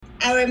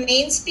Our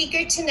main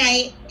speaker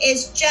tonight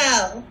is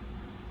Joe.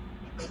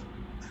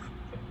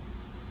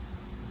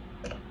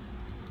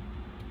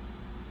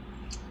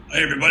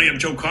 Hi, everybody. I'm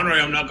Joe Conroy.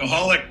 I'm an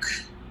alcoholic.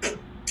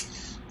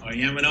 I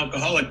am an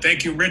alcoholic.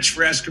 Thank you, Rich,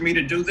 for asking me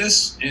to do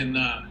this. And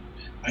I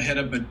had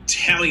a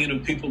battalion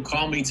of people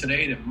call me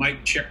today to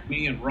mic check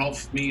me and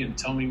Ralph me and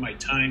tell me my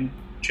time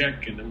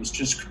check, and it was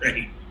just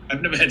great.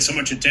 I've never had so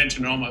much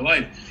attention in all my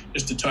life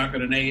just to talk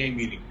at an AA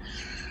meeting.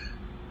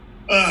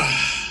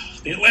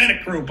 The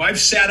Atlantic Group. I've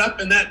sat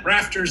up in that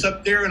rafters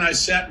up there, and I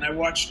sat and I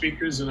watched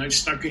speakers, and I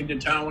snuck into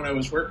town when I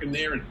was working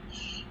there.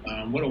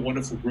 And what a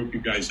wonderful group you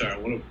guys are.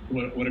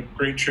 What a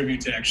great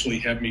tribute to actually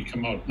have me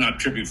come out.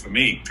 Not tribute for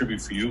me, tribute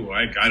for you.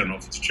 I don't know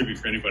if it's a tribute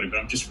for anybody, but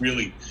I'm just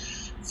really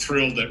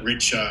thrilled that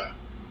Rich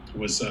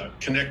was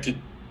connected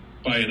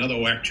by another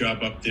whack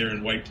job up there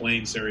in White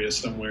Plains area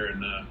somewhere,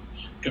 and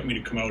got me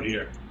to come out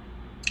here.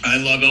 I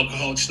love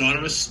Alcoholics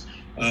Anonymous,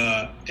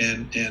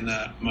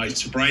 and my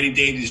sobriety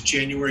date is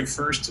January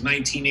 1st,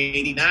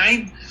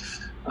 1989.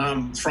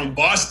 I'm from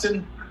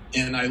Boston,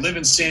 and I live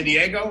in San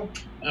Diego.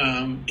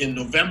 In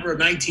November of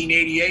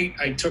 1988,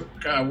 I took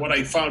what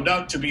I found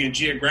out to be a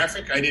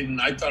geographic. I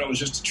thought it was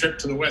just a trip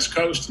to the West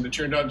Coast, and it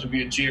turned out to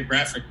be a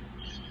geographic.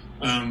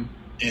 And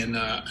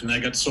I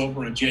got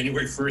sober on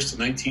January 1st of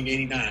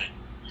 1989.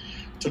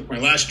 Took my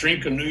last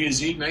drink on New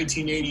Year's Eve,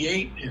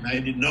 1988, and I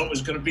didn't know it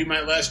was going to be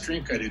my last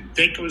drink. I didn't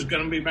think it was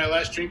going to be my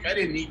last drink. I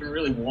didn't even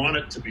really want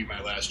it to be my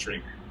last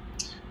drink,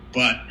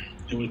 but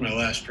it was my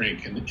last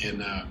drink. And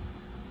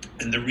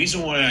the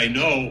reason why I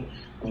know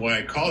why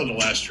I call it a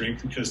last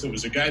drink, because there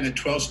was a guy that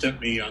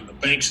 12-stepped me on the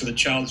banks of the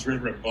Charles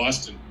River in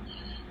Boston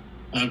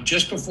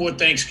just before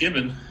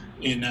Thanksgiving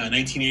in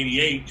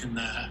 1988, and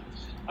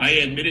I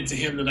admitted to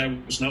him that I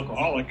was an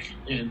alcoholic,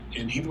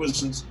 and he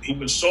was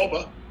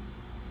sober,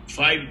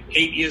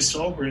 8 years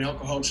sober in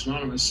Alcoholics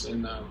Anonymous,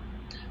 and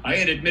I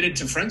had admitted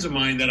to friends of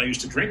mine that I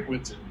used to drink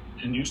with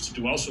and used to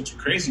do all sorts of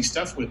crazy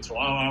stuff with till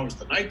all hours of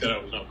the night that I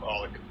was an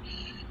alcoholic.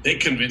 They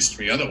convinced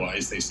me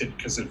otherwise. They said,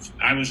 because if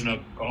I was an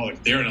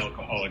alcoholic, they're an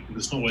alcoholic, and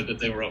there's no way that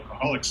they were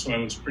alcoholics, so I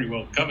was pretty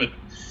well covered.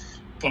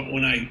 But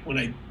when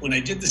I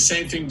did the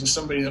same thing to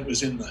somebody that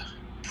was in the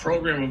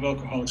program of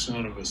Alcoholics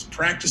Anonymous,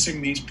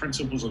 practicing these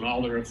principles in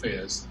all their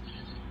affairs,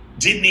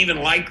 didn't even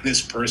like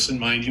this person,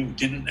 mind you,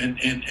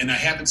 and I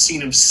haven't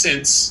seen him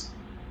since.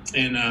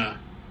 And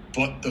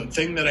but the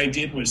thing that I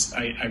did was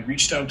I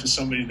reached out to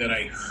somebody that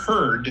I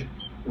heard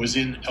was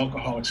in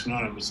Alcoholics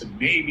Anonymous, and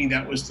maybe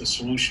that was the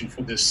solution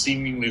for this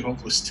seemingly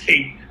hopeless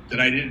state that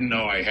I didn't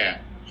know I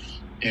had.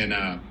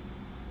 And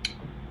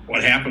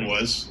what happened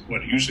was,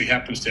 what usually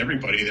happens to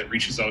everybody that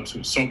reaches out to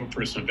a sober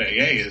person of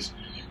AA is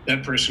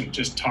that person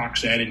just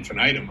talks ad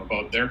infinitum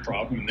about their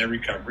problem and their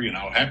recovery and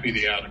how happy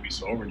they are to be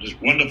sober and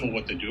just wonderful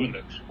what they do and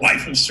the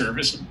life of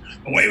service and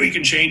the way we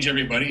can change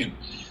everybody. And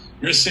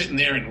you're sitting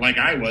there and like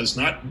I was,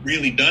 not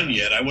really done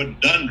yet. I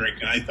wasn't done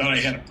drinking. I thought I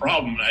had a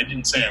problem, and I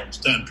didn't say I was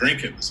done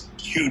drinking. There's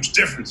a huge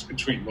difference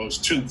between those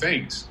two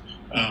things.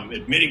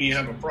 Admitting you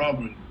have a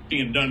problem and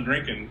being done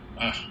drinking.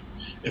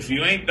 If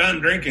you ain't done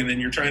drinking and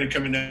you're trying to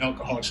come into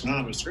Alcoholics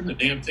Anonymous, there isn't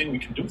a damn thing we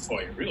can do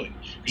for you, really,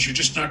 because you're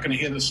just not going to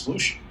hear the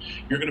solution.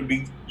 You're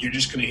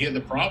just going to hear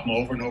the problem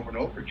over and over and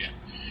over again.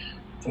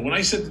 But when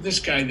I said to this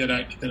guy that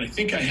I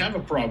think I have a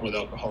problem with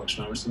Alcoholics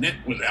Anonymous, and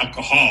with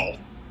alcohol,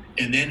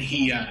 and then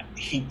he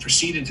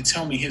proceeded to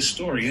tell me his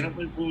story, and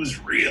it was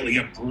really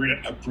a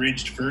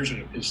abridged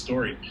version of his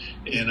story,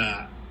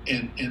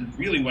 and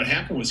really what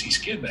happened was he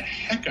scared the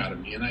heck out of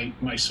me, and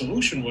my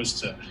solution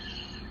was to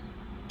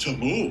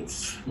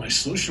move. My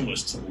solution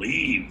was to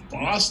leave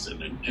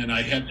Boston, and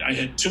I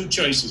had two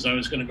choices. I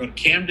was going to go to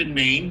Camden,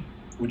 Maine,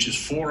 which is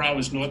 4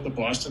 hours north of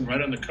Boston,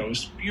 right on the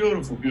coast.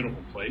 Beautiful,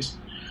 beautiful place.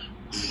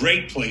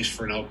 Great place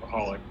for an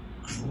alcoholic.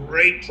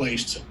 Great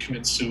place to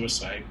commit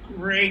suicide.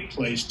 Great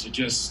place to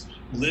just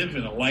live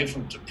in a life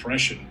of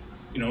depression,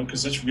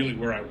 because that's really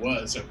where I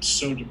was. I was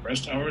so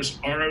depressed. I was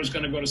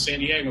going to go to San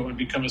Diego and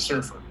become a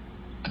surfer.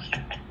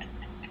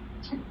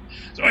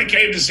 So I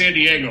came to San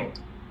Diego.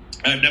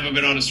 I've never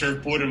been on a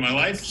surfboard in my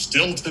life,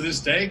 still to this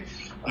day.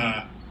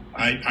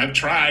 I've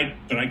tried,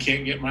 but I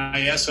can't get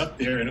my ass up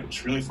there, and it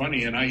was really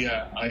funny. And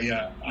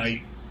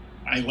I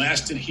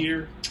lasted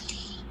here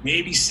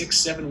maybe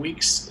 6-7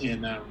 weeks,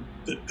 and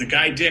the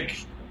guy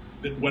Dick,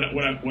 what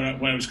I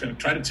was going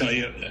to try to tell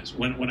you is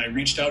when I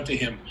reached out to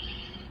him,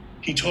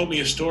 he told me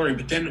a story,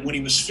 but then when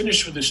he was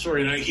finished with his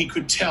story, and he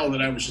could tell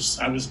that I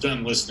was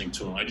done listening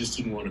to him. I just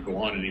didn't want to go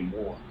on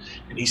anymore.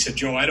 And he said,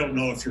 "Joe, I don't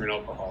know if you're an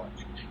alcoholic."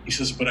 He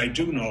says, "But I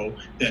do know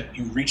that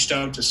you reached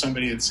out to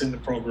somebody that's in the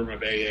program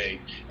of AA,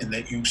 and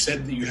that you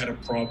said that you had a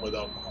problem with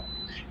alcohol."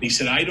 And he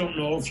said, "I don't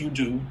know if you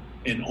do,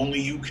 and only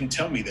you can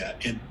tell me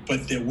that.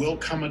 But there will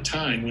come a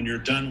time when you're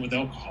done with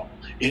alcohol.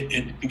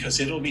 Because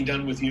it'll be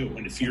done with you.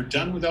 And if you're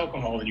done with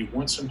alcohol and you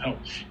want some help,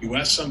 you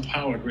ask some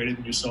power greater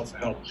than yourself for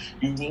help,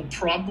 you will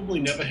probably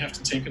never have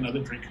to take another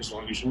drink as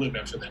long as you live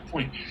after that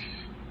point."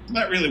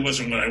 That really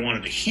wasn't what I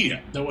wanted to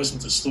hear. That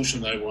wasn't the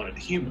solution that I wanted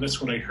to hear, but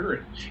that's what I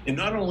heard. And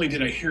not only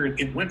did I hear it,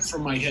 it went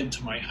from my head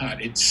to my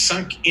heart. It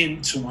sunk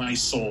into my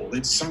soul.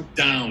 It sunk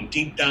down,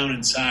 deep down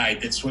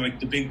inside. That's what, like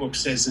the big book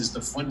says, is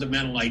the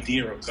fundamental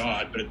idea of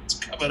God, but it's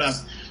covered up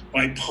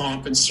by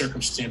pomp and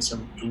circumstance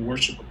and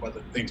worship of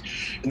other things.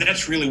 And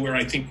that's really where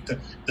I think the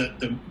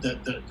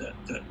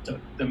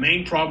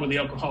main problem with the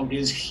alcoholic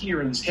is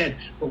here in his head.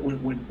 But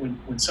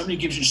when somebody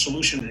gives you a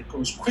solution and it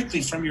goes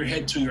quickly from your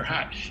head to your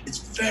heart, it's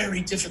very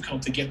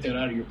difficult to get that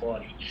out of your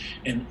body.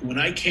 And when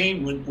I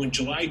came, when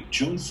January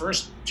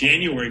 1st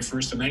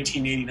of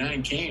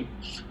 1989 came,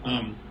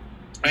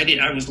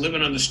 I was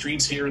living on the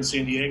streets here in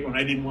San Diego, and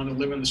I didn't want to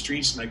live on the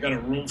streets, and I got a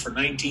room for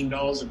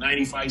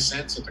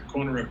 $19.95 at the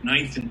corner of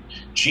 9th and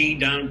G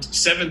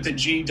 7th and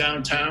G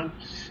downtown,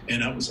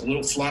 and it was a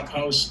little flop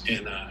house,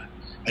 and I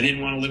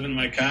didn't want to live in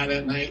my car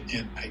that night,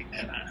 and I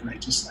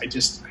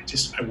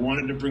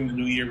wanted to bring the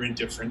new year in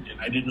different,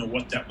 and I didn't know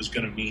what that was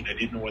going to mean. I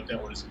didn't know what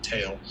that was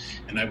entail,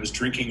 and I was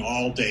drinking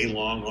all day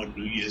long on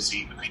New Year's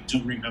Eve, and I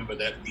do remember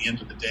that at the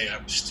end of the day, I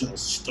was still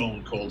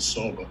stone cold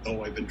sober,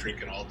 though I've been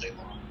drinking all day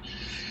long.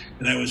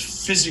 And I was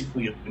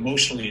physically,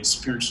 emotionally, and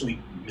spiritually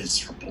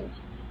miserable,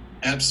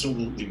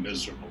 absolutely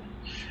miserable.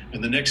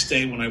 And the next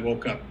day when I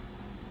woke up,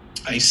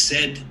 I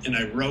said, and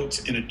I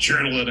wrote in a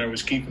journal that I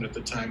was keeping at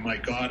the time, "My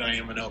God, I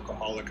am an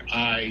alcoholic.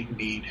 I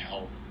need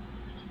help."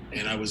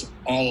 And I was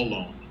all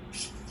alone,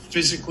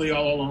 physically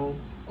all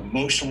alone,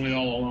 emotionally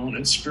all alone,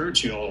 and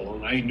spiritually all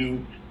alone. I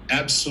knew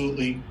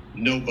absolutely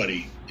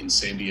nobody in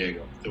San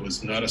Diego. There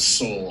was not a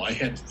soul. I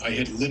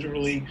had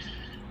literally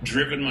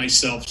driven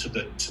myself to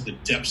the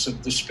depths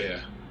of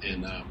despair,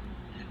 and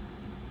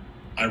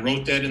I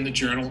wrote that in the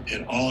journal,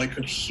 and all I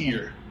could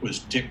hear was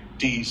Dick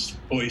D's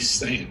voice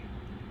saying,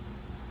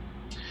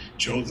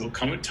 "Joe, there'll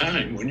come a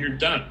time when you're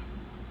done,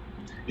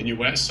 and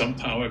you ask some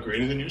power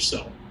greater than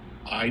yourself,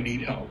 I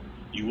need help.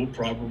 You will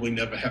probably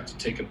never have to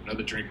take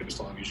another drink as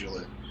long as you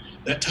live."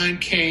 That time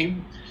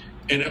came,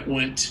 and it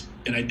went,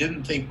 and I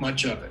didn't think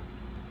much of it.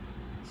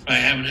 I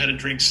haven't had a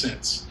drink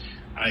since.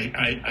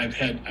 I've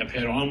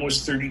had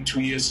almost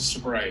 32 years of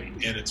sobriety,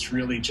 and it's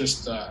really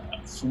just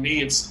for me.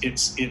 It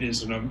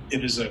is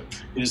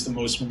the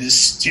most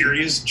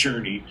mysterious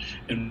journey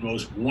and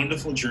most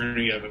wonderful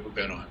journey I've ever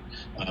been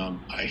on.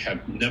 I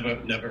have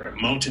never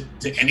amounted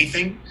to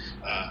anything,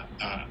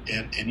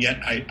 and yet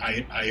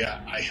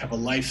I have a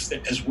life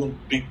that, as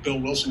Big Bill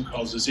Wilson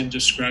calls, is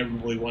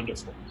indescribably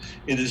wonderful.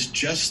 It is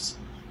just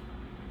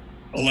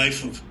a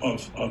life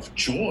of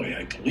joy,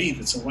 I believe.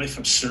 It's a life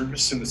of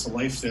service, and it's a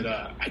life that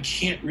I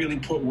can't really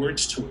put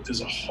words to it.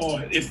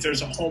 If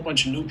there's a whole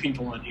bunch of new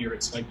people on here,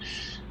 it's like,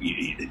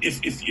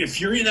 if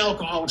you're in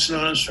Alcoholics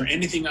Anonymous or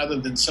anything other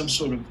than some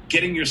sort of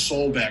getting your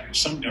soul back,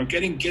 or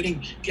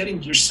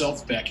getting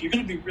yourself back, you're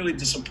going to be really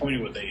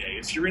disappointed with AA.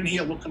 If you're in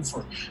here looking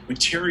for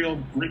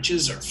material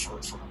riches, or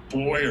for a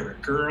boy or a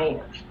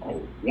girl, or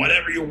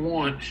whatever you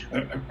want,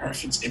 or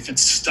if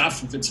it's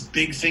stuff, if it's a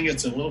big thing,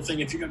 it's a little thing,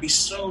 if you're going to be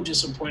so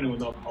disappointed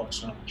with Alcoholics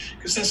Anonymous,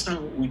 because that's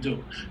not what we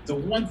do. The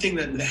one thing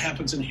that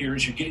happens in here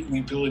is you're getting the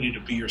ability to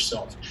be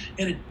yourself,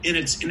 and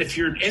if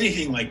you're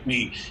anything like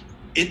me,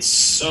 it's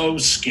so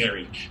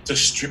scary to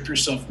strip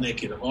yourself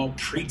naked of all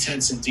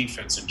pretense and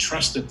defense and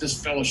trust that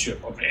this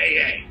fellowship of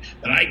AA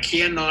that I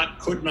cannot,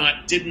 could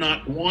not, did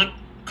not want,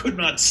 could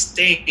not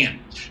stand.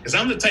 Because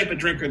I'm the type of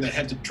drinker that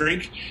had to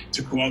drink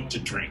to go out to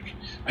drink.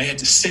 I had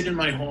to sit in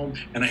my home,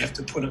 and I have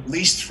to put at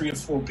least 3 or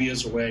 4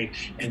 beers away,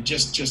 and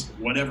just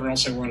whatever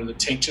else I wanted to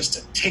take, just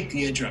to take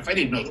the edge off. I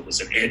didn't know there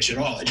was an edge at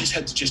all. I just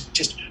had to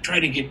just try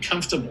to get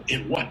comfortable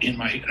in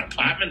my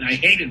apartment. I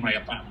hated my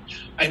apartment.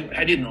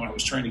 I didn't know I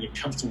was trying to get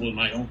comfortable in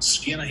my own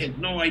skin. I had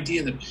no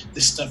idea that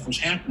this stuff was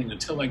happening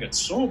until I got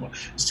sober,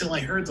 until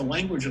I heard the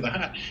language of the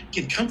heart.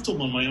 Get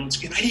comfortable in my own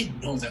skin. I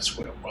didn't know that's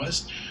what it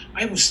was.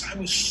 I was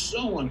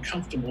so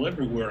uncomfortable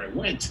everywhere I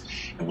went.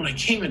 And when I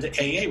came into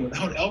AA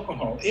without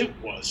alcohol, it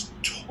was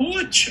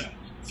torture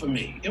for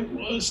me. It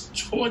was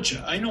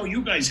torture. I know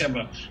you guys have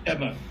a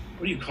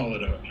what do you call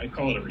it? I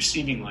call it a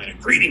receiving line, a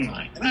greeting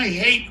line. And I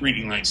hate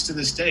greeting lines to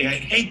this day. I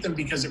hate them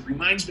because it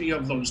reminds me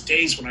of those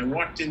days when I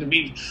walked into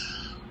meetings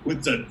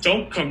with the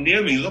 "don't come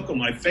near me" look on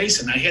my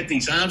face, and I had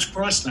these arms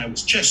crossed, and I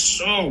was just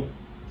so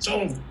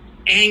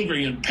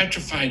angry and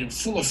petrified and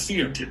full of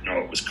fear. Didn't know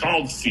it was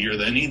called fear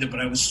then either, but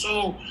I was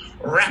so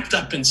wrapped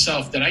up in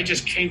self that I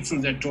just came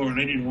through that door, and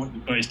I didn't want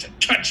you guys to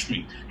touch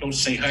me. Don't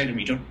say hi to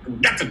me. Don't do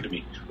nothing to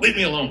me. Leave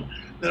me alone.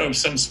 Then was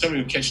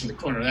somebody would catch in the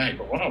corner of the eye and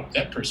go, "Wow,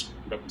 that person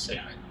would up and say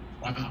hi.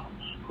 Wow,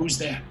 who's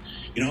that?"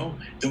 You know,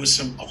 there was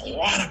a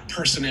lot of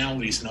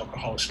personalities in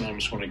Alcoholics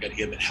Anonymous when I got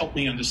here that helped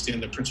me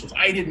understand the principles.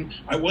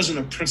 I wasn't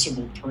a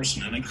principled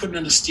person, and I couldn't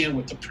understand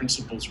what the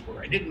principles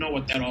were. I didn't know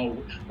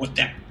what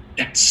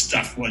that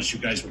stuff was you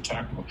guys were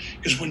talking about.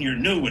 Because when you're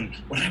new, and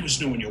when I was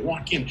new, when you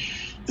walk in,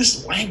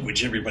 this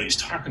language everybody's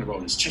talking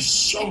about is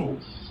just so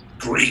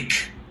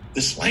Greek.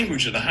 This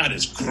language of the heart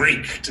is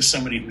Greek to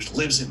somebody who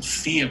lives in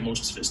fear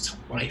most of his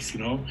life, you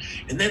know?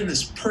 And then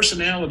this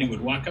personality would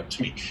walk up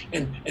to me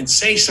and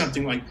say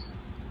something like,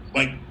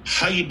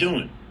 "How you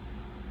doing?"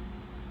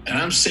 And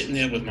I'm sitting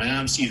there with my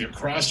arms either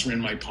crossed or in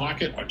my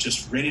pocket or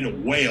just ready to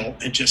wail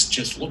and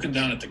just looking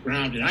down at the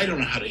ground. And I don't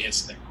know how to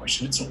answer that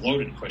question. It's a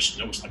loaded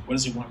question. It was like, what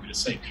does he want me to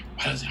say?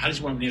 How does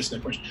he want me to answer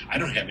that question? I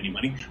don't have any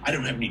money. I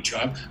don't have any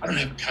job. I don't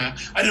have a car.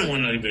 I don't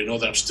want anybody to know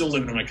that I'm still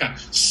living in my car.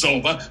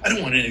 Sober. I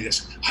don't want any of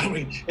this. How do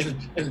we?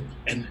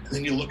 And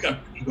then you look up.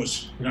 He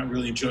goes, you're not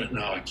really enjoying it?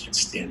 No, I can't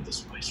stand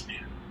this place, man.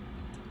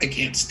 I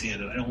can't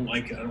stand it. I don't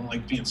like it. I don't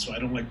like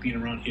being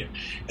around here.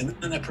 And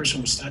then that person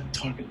would start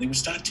talking. They would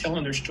start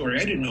telling their story.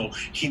 I didn't know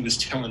he was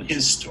telling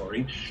his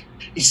story.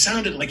 He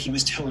sounded like he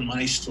was telling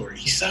my story.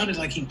 He sounded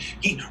like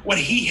what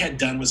he had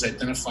done was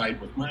identified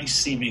with my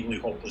seemingly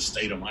hopeless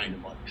state of mind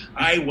and body.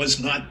 I was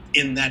not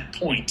in that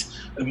point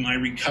of my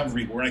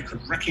recovery where I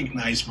could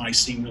recognize my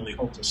seemingly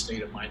hopeless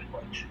state of mind and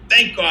body.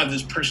 Thank God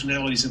there's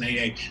personalities in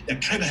AA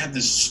that kind of have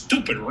this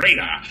stupid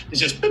radar. It's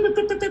just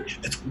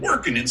it's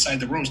working inside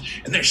the rooms,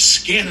 and they're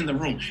scanning the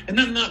room. And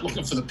they're not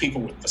looking for the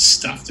people with the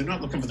stuff. They're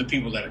not looking for the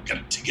people that have got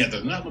it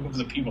together. They're not looking for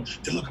the people.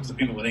 They're looking for the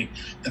people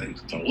that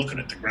are looking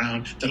at the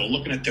ground, that are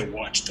looking at their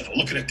watch, that are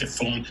looking at their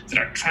phone, that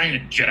are trying to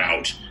get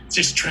out,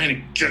 just trying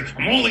to get.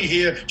 I'm only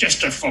here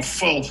just to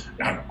fulfill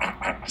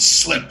a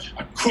slip,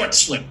 a court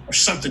slip, or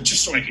something,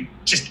 just so I can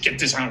just get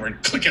this hour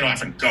and click it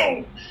off and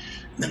go.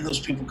 And then those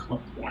people come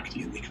up and walk to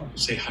you, and they come up and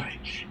say hi.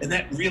 And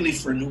that really,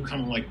 for a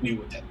newcomer like me,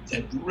 with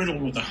that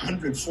riddled with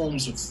 100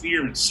 forms of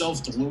fear and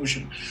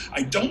self-delusion,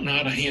 I don't know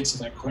how to answer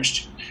that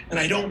question. And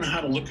I don't know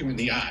how to look them in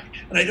the eye.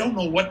 And I don't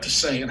know what to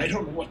say, and I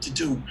don't know what to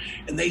do.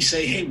 And they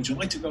say, hey, would you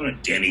like to go to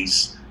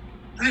Denny's?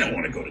 I don't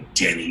want to go to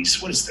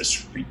Denny's. What is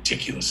this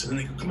ridiculous? And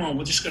then they go, come on,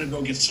 we're just going to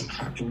go get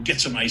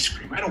some ice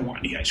cream. I don't want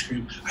any ice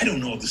cream. I don't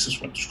know if this is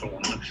what's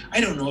going on.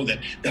 I don't know that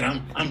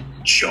I'm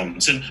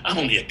Jones, and I'm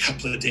only a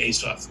couple of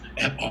days off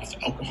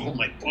alcohol.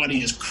 My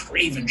body is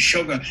craving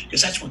sugar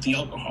because that's what the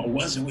alcohol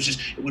was.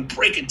 It would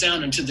break it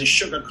down into the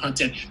sugar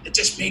content that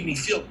just made me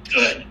feel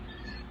good.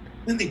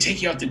 Then they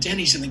take you out to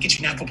Denny's and they get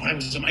you an apple pie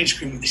with some ice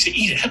cream. And they say,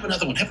 eat it, have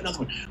another one.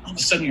 All of a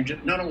sudden, you're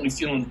not only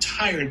feeling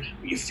tired,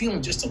 but you're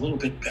feeling just a little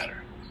bit better.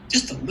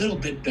 Just a little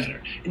bit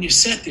better. And you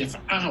sat there for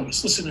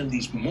hours listening to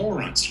these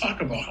morons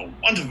talk about how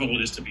wonderful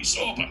it is to be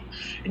sober.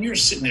 And you're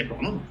sitting there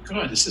going, oh my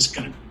God, this is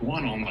going to go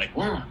on all night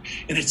long.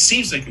 And it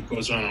seems like it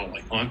goes on all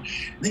night long.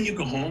 And then you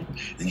go home,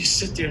 and you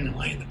sit there and you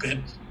lie in the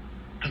bed.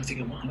 I'm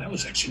thinking, wow, that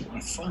was actually a lot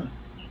of fun.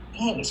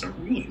 Paul was a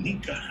really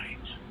neat guy.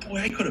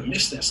 Boy, I could have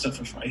missed that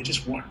stuff if I had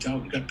just walked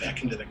out and got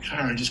back into the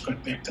car and just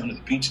got back down to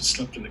the beach and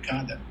slept in the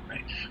car that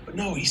night. But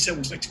no, he said,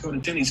 would you like to go to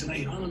Denny's? And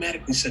I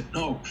automatically said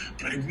no,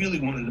 but I really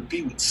wanted to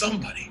be with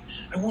somebody.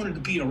 I wanted to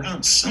be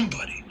around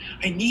somebody.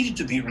 I needed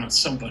to be around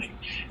somebody.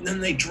 And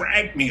then they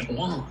dragged me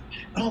along.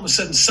 And all of a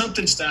sudden,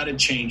 something started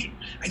changing.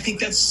 I think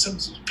that's some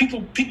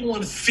people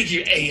want to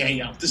figure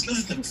AA out. There's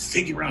nothing to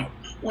figure out.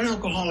 One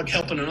alcoholic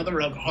helping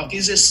another alcoholic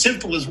is as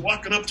simple as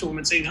walking up to him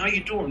and saying, how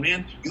you doing,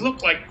 man? You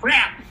look like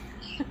crap.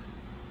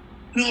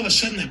 And all of a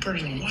sudden, that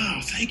person goes,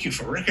 wow, thank you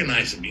for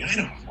recognizing me. I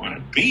don't want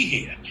to be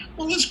here.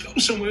 Well, let's go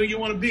somewhere you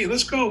want to be.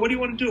 Let's go. What do you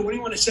want to do? What do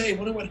you want to say?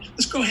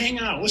 Let's go hang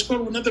out. Let's go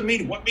to another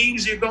meeting. What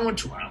meetings are you going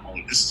to?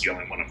 This is the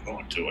only one I'm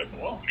going to. I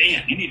go, oh,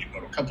 man, you need to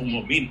go to a couple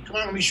more meetings. Come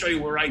on, let me show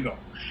you where I go.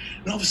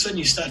 And all of a sudden,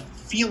 you start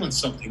feeling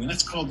something, and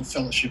that's called the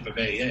Fellowship of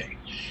AA.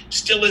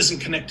 Still isn't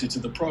connected to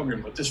the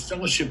program, but this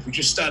fellowship, we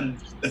just started,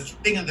 the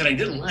thing that I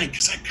didn't like,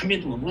 because I come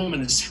into a room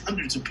and there's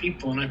hundreds of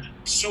people, and I'm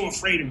so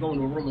afraid of going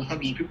to a room with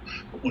hundreds of people.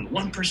 But when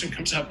one person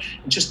comes out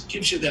and just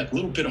gives you that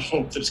little bit of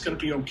hope that it's going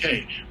to be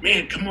okay,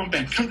 man, come on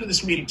back, come to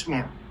this meeting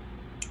tomorrow.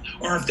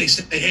 Or if they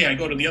say, hey, I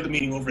go to the other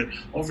meeting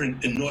over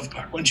in North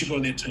Park, why don't you go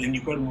there and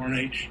you go tomorrow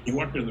night, you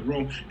walk into the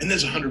room, and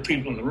there's 100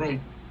 people in the room.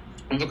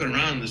 I'm looking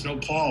around, there's no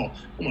Paul.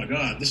 Oh my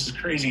God, this is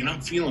crazy. And I'm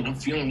feeling the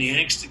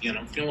angst again.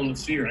 I'm feeling the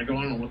fear. I go,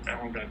 I don't know what the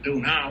hell I'm going to do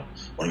now.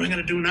 What am I going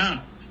to do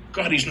now?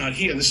 God, he's not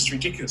here. This is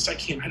ridiculous. I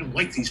don't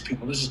like these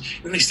people.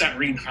 Then they start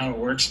reading how it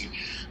works. And,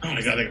 oh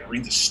my God, I got to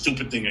read this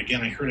stupid thing again.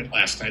 I heard it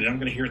last night. I'm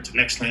going to hear it the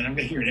next night. I'm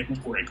going to hear it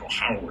everywhere I go.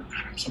 Howard,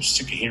 God, I'm so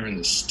sick of hearing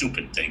this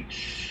stupid thing.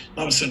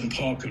 All of a sudden,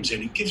 Paul comes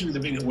in. He gives me the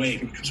big wave.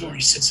 He comes over.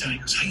 He sits down. He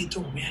goes, how you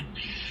doing, man?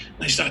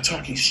 And I start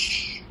talking.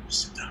 Shh,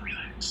 sit down,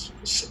 relax.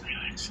 Just sit and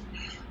relax.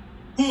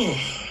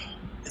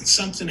 And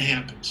something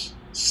happens.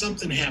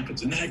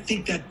 And I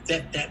think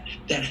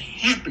that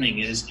happening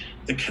is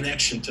the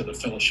connection to the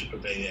Fellowship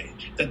of AA.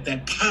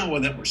 That power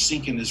that we're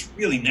seeking is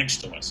really next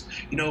to us.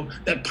 You know,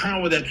 that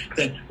power that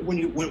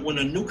when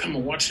a newcomer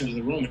walks into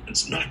the room and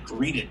it's not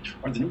greeted,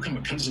 or the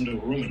newcomer comes into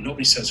a room and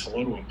nobody says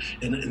hello to him,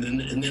 and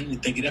then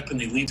they get up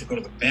and they leave to go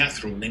to the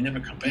bathroom and they never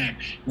come back.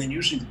 And then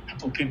usually a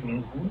couple of people are,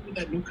 where did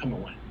that newcomer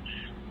went?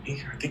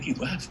 I think he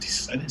left. He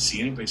says, I didn't see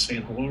anybody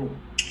saying hello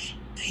to him.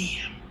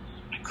 Damn.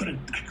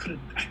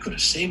 I could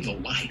have saved a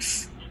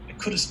life.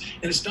 And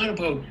it's not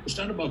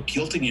about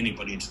guilting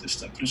anybody into this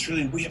stuff, but it's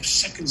really, we have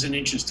seconds and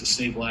inches to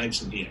save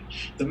lives in the end.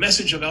 The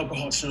message of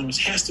Alcoholics Anonymous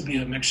has to be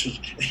a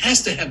message. It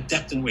has to have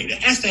depth and weight.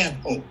 It has to have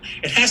hope.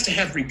 It has to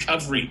have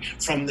recovery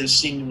from this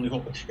seemingly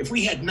hope. If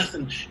we had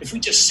nothing, if we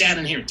just sat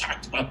in here and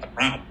talked about the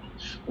problem,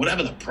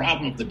 whatever the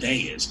problem of the day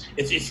is.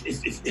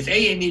 If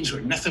AA meetings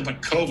were nothing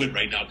but COVID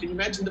right now, can you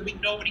imagine there'd be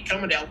nobody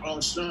coming to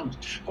Alcoholics Anonymous?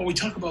 But we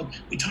talk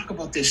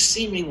about this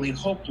seemingly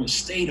hopeless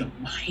state of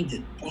mind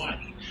and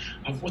body,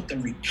 of what the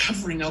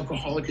recovering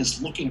alcoholic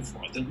is looking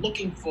for. They're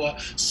looking for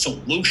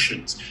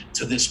solutions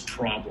to this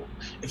problem.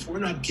 If we're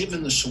not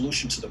given the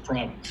solution to the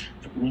problem,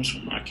 the rooms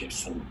will not get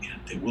full again.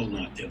 They will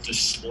not. They'll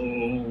just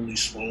slowly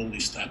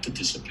start to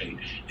dissipate,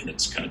 and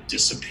it's going to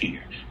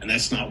disappear. And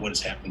that's not what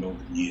has happened over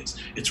the years.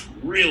 It's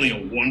really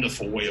a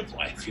wonderful way of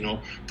life,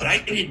 But I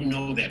didn't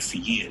know that for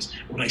years.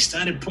 When I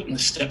started putting the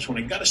steps, when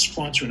I got a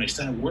sponsor and I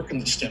started working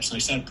the steps, and I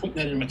started putting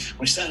that in when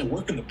I started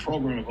working the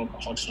program of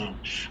Alcoholics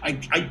Anonymous,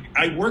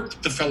 I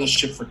worked the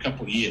fellowship for a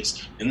couple of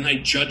years, and then I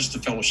judged the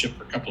fellowship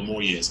for a couple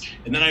more years,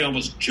 and then I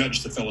almost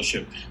judged the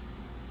fellowship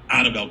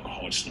out of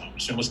Alcoholics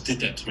Anonymous. I almost did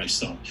that to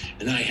myself,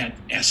 and then I had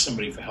asked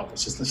somebody for help. I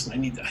said, "Listen, I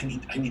need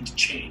to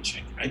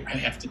change. I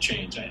have to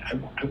change.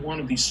 I want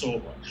to be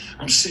sober.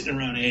 I'm sitting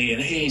around AA,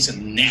 and AA is a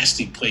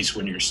nasty place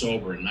when you're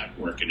sober and not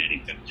working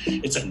anything.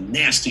 It's a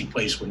nasty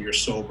place when you're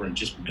sober and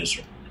just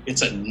miserable.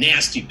 It's a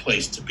nasty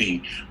place to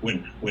be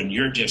when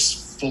you're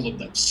just full of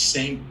the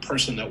same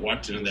person that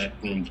walked into that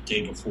room the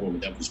day before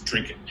that was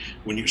drinking.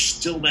 When you're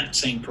still that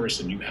same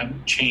person, you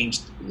haven't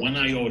changed one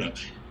iota.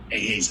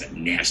 AA is a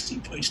nasty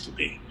place to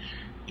be."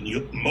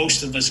 And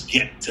most of us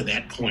get to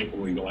that point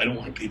where we go, "I don't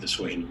want to be this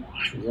way anymore.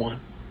 I want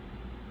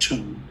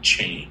to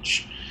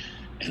change."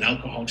 And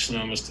Alcoholics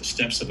Anonymous, the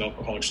steps of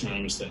Alcoholics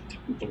Anonymous that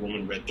the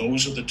woman read,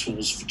 those are the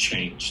tools for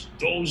change.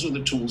 Those are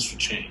the tools for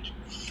change.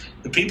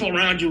 The people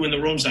around you in the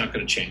rooms aren't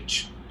going to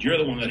change. You're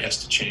the one that has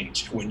to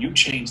change. When you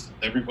change,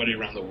 everybody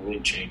around the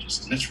room changes.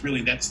 And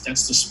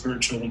that's the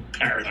spiritual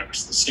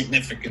paradox, the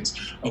significance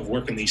of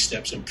working these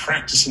steps and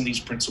practicing these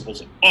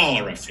principles in all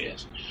our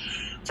affairs.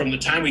 From the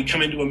time we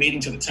come into a meeting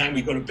to the time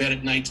we go to bed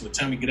at night to the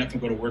time we get up and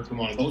go to work in the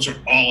morning, those are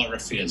all our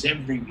affairs.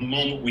 Every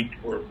moment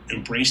we're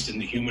embraced in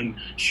the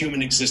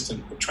human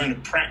existence, we're trying to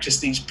practice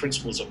these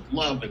principles of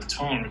love and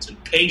tolerance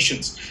and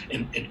patience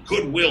and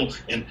goodwill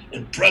and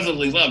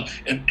brotherly love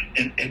and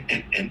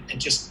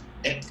just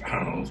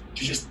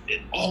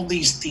all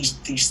these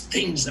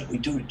things that we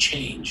do to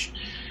change.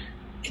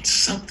 And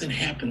something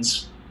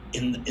happens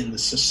in the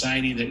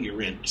society that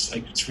you're in.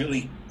 It's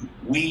really,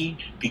 we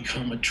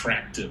become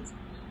attractive.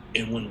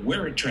 And when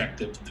we're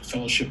attractive, the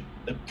fellowship,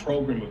 the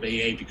program of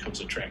AA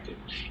becomes attractive.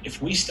 If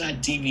we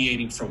start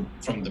deviating from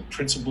the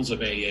principles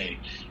of AA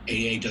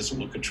doesn't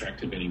look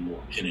attractive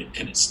anymore, and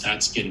it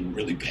starts getting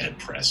really bad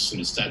press, and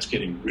it starts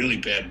getting really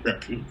bad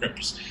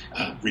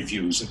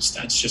reviews, and it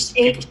starts just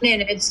 8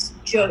 minutes,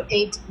 Joe.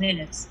 8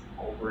 minutes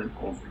over and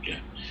over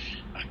again.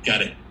 I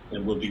got it,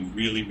 and we'll be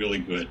really, really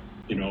good.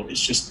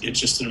 It's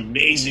just an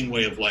amazing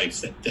way of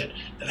life that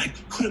I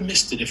could have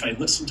missed it if I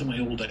listened to my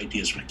old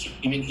ideas. When I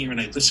came in here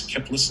and I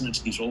kept listening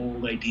to these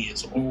old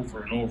ideas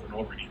over and over and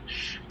over again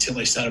until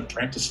I started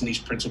practicing these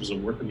principles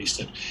and working these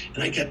steps.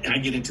 And I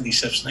get into these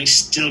steps, and I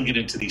still get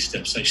into these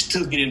steps. I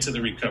still get into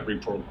the recovery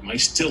program. I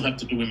still have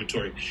to do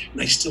inventory,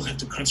 and I still have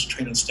to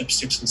concentrate on steps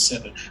 6 and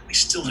 7. I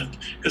still have to,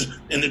 because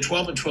in the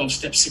 12 and 12,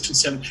 steps 6 and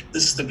 7,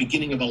 this is the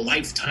beginning of a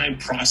lifetime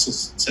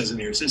process, it says in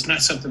here. It's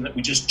not something that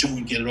we just do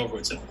and get it over.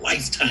 It's a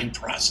lifetime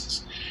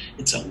process.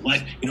 It's a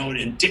life,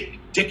 and Dick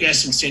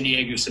S. in San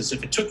Diego says,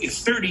 if it took you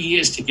 30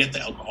 years to get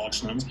to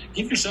Alcoholics Anonymous,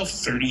 give yourself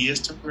 30 years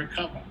to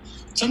recover.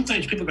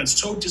 Sometimes people get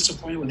so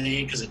disappointed with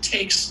AA because it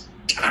takes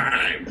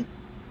time.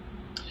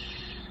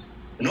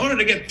 In order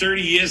to get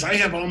 30 years, I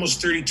have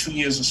almost 32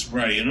 years of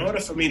sobriety. In order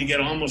for me to get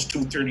almost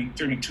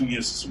 32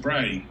 years of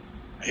sobriety,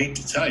 I hate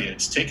to tell you,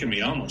 it's taken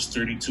me almost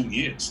 32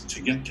 years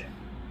to get there.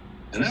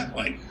 And that,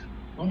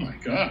 oh my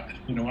God,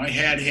 I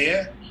had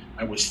hair.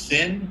 I was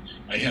thin.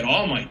 I had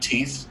all my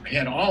teeth. I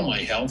had all my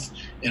health,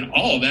 and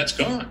all of that's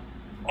gone.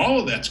 All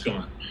of that's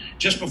gone.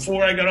 Just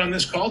before I got on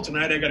this call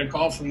tonight, I got a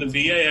call from the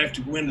VA. I have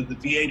to go into the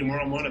VA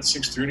tomorrow morning at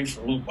 6:30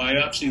 for a little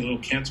biopsy, a little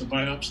cancer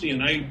biopsy.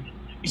 And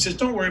he says,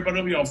 "Don't worry about it.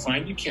 It'll be all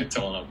fine. You can't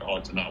tell an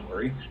alcoholic to not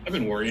worry." I've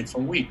been worrying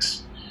for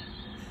weeks.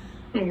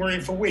 But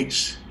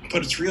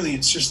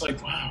it's just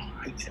like, wow.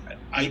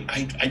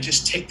 I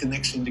just take the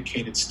next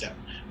indicated step.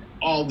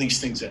 All these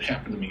things that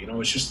happen to me,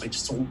 it's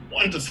just a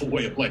wonderful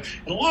way of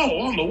life. And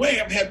along the way,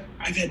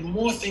 I've had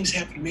more things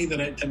happen to me than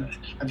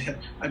I've had.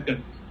 I've got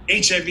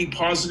HIV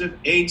positive,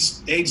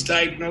 AIDS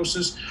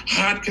diagnosis,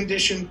 heart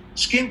condition,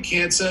 skin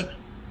cancer,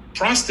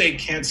 prostate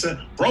cancer,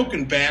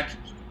 broken back,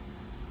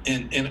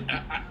 and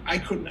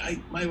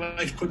my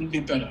life couldn't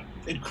be better.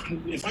 It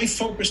couldn't. If I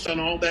focused on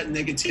all that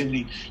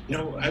negativity,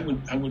 I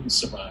wouldn't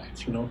survive.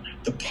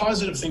 The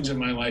positive things in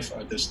my life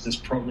are this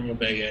program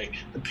of AA,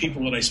 the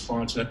people that I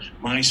sponsor,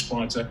 my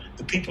sponsor,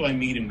 the people I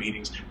meet in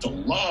meetings, the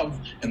love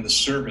and the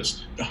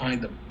service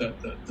behind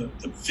the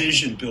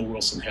vision Bill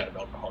Wilson had of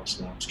Alcoholics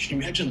Anonymous. Can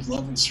you imagine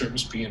love and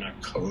service being our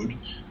code?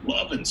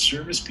 Love and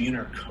service being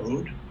our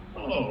code?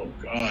 Oh,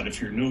 God, if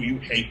you're new, you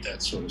hate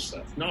that sort of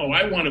stuff. No,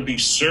 I want to be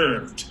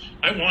served.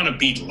 I want to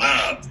be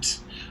loved.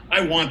 I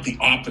want the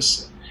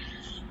opposite.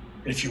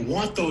 If you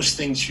want those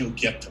things, you'll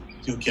get them.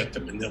 You'll get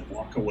them, and they'll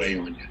walk away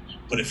on you.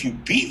 But if you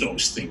be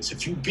those things,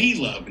 if you be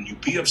love and you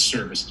be of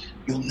service,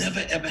 you'll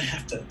never, ever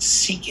have to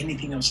seek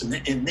anything else. And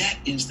that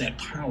is that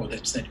power.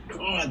 That's that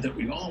God that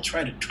we all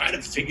try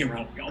to figure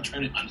out. We all try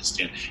to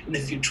understand. And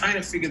if you're trying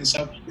to figure this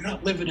out, you're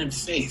not living in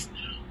faith.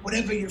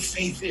 Whatever your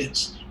faith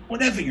is,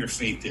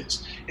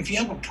 if you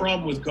have a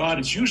problem with God,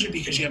 it's usually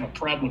because you have a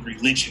problem with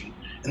religion.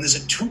 And those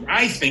are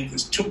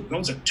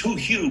two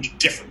huge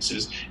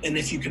differences. And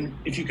if you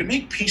can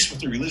make peace with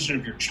the religion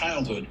of your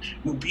childhood,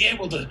 you'll be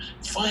able to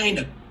find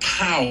a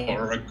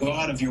power or a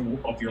God of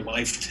your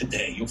life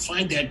today. You'll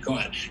find that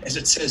God, as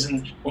it says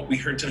in what we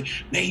heard today.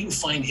 May you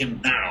find him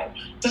now.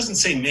 It doesn't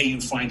say may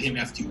you find him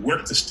after you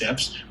work the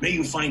steps. May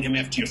you find him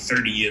after you're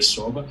 30 years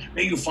sober.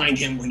 May you find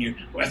him when you're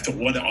after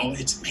what all.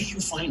 It's may you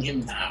find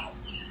him now.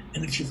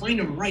 And if you find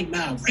him right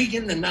now, right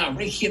in the now,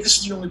 right here, this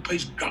is the only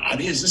place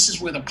God is. This is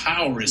where the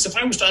power is. If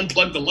I was to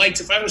unplug the lights,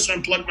 if I was to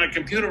unplug my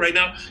computer right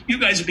now, you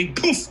guys would be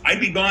poof.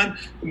 I'd be gone.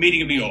 The meeting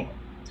would be over.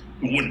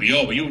 It wouldn't be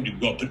over. You would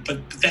go. But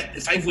that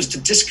if I was to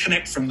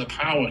disconnect from the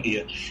power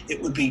here,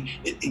 it would be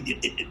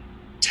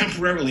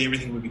temporarily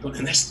everything would be gone.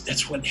 And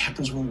that's what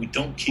happens when we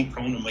don't keep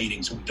going to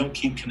meetings and we don't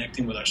keep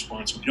connecting with our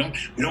sponsor. We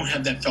don't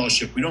have that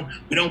fellowship. We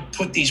don't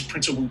put these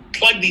principles,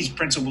 plug these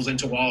principles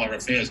into all our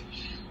affairs.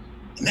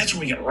 And that's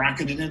when we get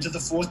rocketed into the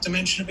fourth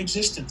dimension of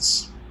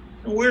existence.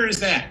 And where is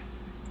that?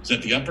 Is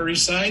that the Upper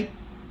East Side?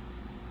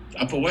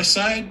 The Upper West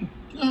Side?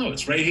 No,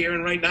 it's right here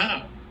and right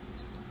now.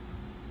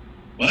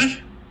 What?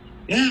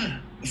 Yeah,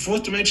 the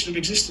fourth dimension of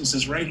existence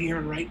is right here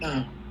and right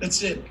now.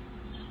 That's it.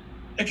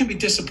 That can be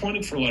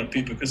disappointing for a lot of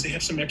people because they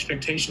have some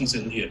expectations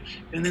in here.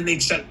 And then they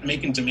start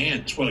making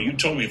demands. Well, you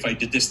told me if I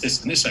did this,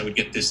 this, and this, I would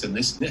get this and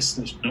this and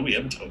this. Nobody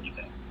ever told you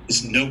that.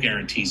 There's no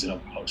guarantees in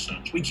Alcoholics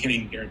Anonymous. We can't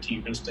even guarantee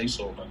you're going to stay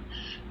sober.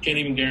 Can't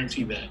even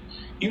guarantee that.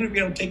 Even if you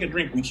don't take a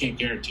drink, we can't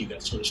guarantee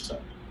that sort of stuff.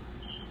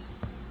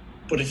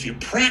 But if you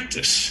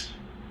practice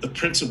the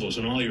principles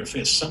in all your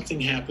affairs,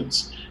 something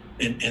happens.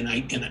 And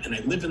I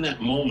live in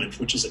that moment,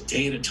 which is a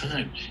day at a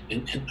time.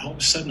 And all of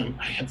a sudden,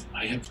 I have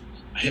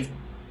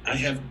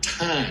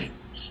time.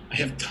 I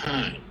have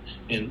time.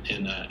 And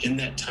in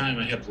that time,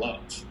 I have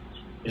love.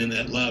 And in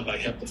that love, I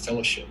have the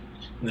fellowship.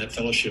 In that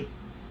fellowship,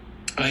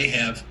 I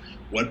have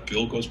what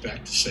Bill goes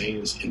back to saying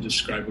is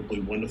indescribably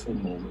wonderful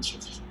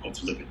moments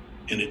of living.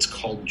 And it's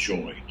called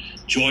joy.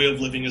 Joy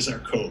of living is our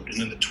code. And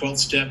in the 12th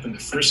step, and the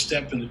first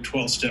step, and the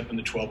 12th step, and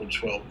the 12 and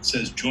 12, it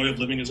says joy of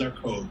living is our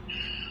code.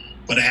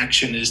 But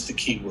action is the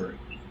key word.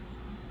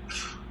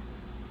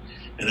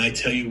 And I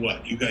tell you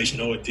what, you guys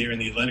know it there in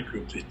the Atlantic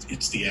group.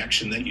 It's the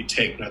action that you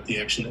take, not the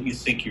action that you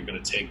think you're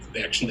going to take.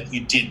 The action that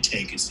you did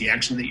take. It's the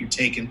action that you're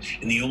taking.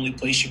 And the only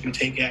place you can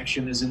take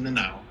action is in the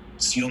now.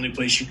 It's the only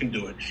place you can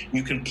do it.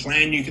 You can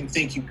plan, you can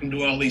think, you can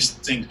do all these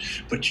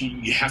things, but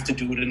you have to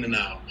do it in the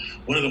now.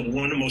 One of the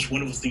most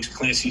wonderful things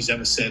Clancy's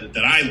ever said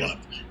that I love,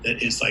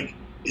 that is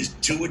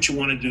do what you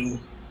want to do.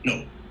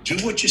 No, do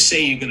what you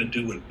say you're going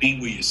to do and be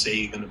where you say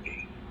you're going to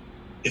be.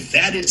 If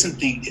that isn't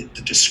the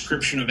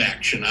description of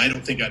action, I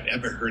don't think I've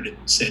ever heard it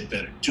said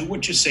better. Do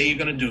what you say you're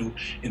going to do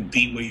and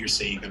be where you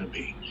say you're going to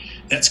be.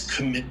 That's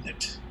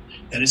commitment.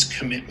 That is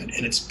commitment,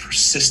 and it's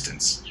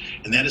persistence.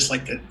 And that is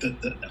like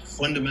the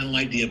fundamental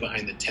idea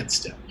behind the 10th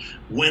step.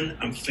 When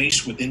I'm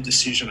faced with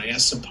indecision, I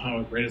ask some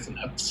power greater than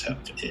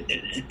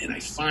and I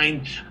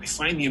find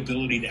the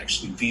ability to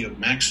actually be of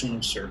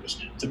maximum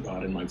service to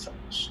God and my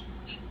fellows.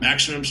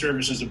 Maximum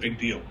service is a big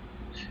deal.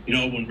 You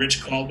know, when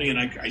Rich called me, and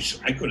I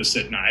could have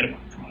said, no, I don't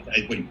want to come on. What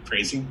are you,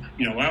 crazy?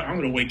 You know, I'm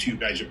going to wait till you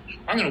guys are.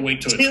 I'm going to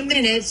wait till 2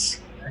 minutes.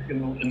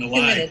 In the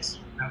live.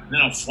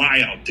 Then I'll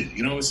fly out there.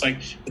 You know, it's like,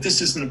 but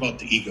this isn't about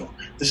the ego.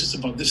 This is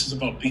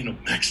about being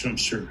of maximum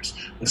service.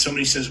 When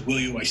somebody says, will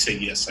you? I say,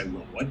 yes, I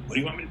will. What do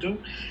you want me to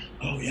do?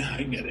 Oh, yeah,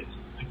 I get it.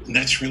 And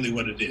that's really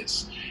what it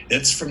is.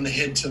 That's from the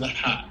head to the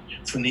heart,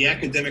 from the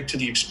academic to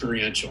the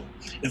experiential.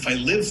 And if I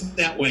live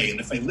that way, and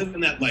if I live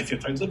in that life,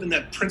 if I live in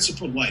that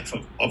principled life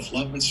of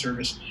love and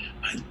service,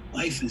 my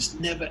life is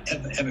never,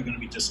 ever, ever going to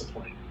be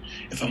disappointing.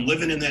 If I'm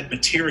living in that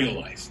material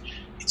life,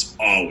 it's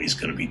always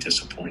going to be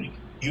disappointing.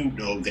 You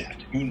know that.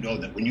 You know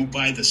that. When you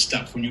buy the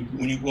stuff, when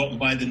you go out and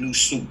buy the new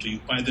suit, or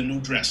you buy the new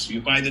dress, or you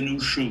buy the new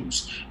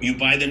shoes, or you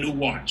buy the new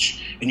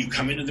watch, and you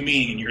come into the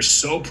meeting and you're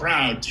so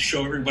proud to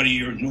show everybody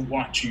your new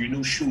watch, or your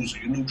new shoes, or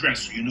your new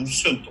dress, or your new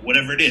suit, or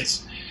whatever it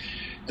is.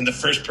 And the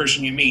first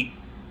person you meet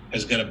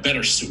has got a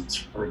better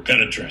suit, or a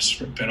better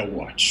dress, or a better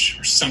watch,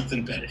 or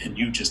something better, and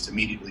you just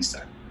immediately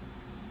start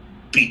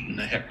beating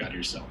the heck out of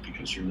yourself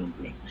because you're no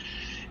good.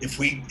 If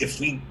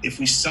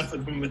we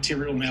suffer from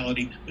material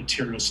malady,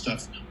 material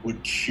stuff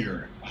would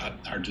cure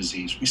our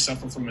disease. We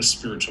suffer from a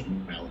spiritual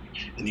malady,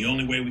 and the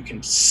only way we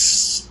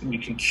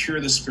can cure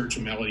the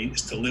spiritual malady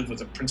is to live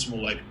with a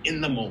principle life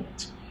in the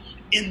moment.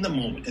 In the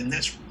moment, and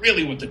that's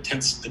really what the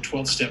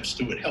 12 steps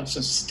do. It helps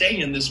us stay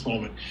in this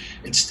moment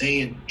and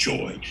stay in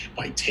joy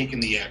by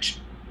taking the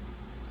action.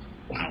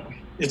 Wow,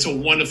 It's a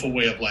wonderful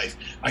way of life.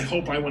 I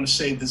want to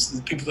say this to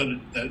the people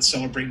that are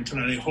celebrating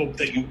tonight. I hope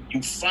that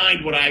you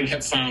find what I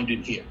have found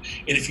in here.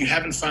 And if you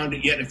haven't found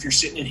it yet, if you're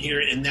sitting in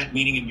here in that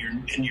meeting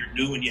and you're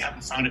new and you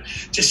haven't found it,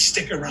 just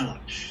stick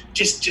around.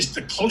 Just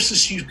the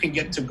closest you can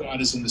get to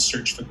God is in the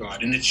search for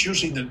God. And it's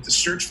usually the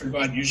search for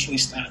God usually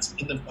starts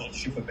in the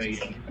fellowship of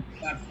AA.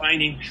 Not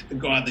finding the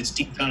God that's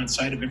deep down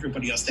inside of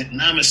everybody else. That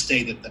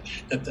namaste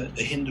that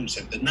the Hindus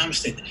have. The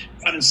namaste, the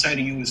God inside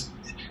of you is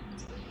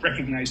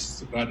recognizes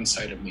the God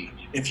inside of me.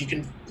 If you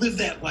can live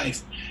that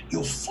life,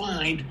 you'll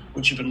find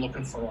what you've been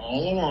looking for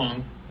all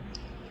along.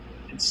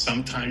 And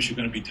sometimes you're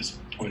going to be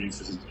disappointed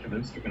because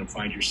you're going to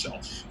find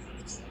yourself.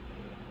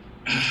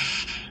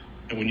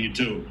 And when you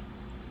do,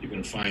 you're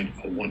going to find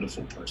a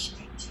wonderful person,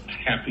 a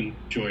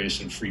happy,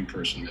 joyous, and free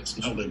person that's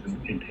not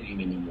living in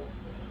pain anymore.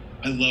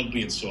 I love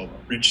being sober.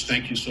 Rich,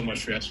 thank you so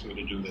much for asking me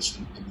to do this.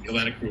 And the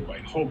Atlantic Group, I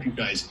hope you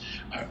guys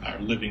are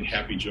living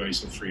happy,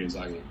 joyous, and free as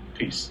I am.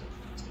 Peace.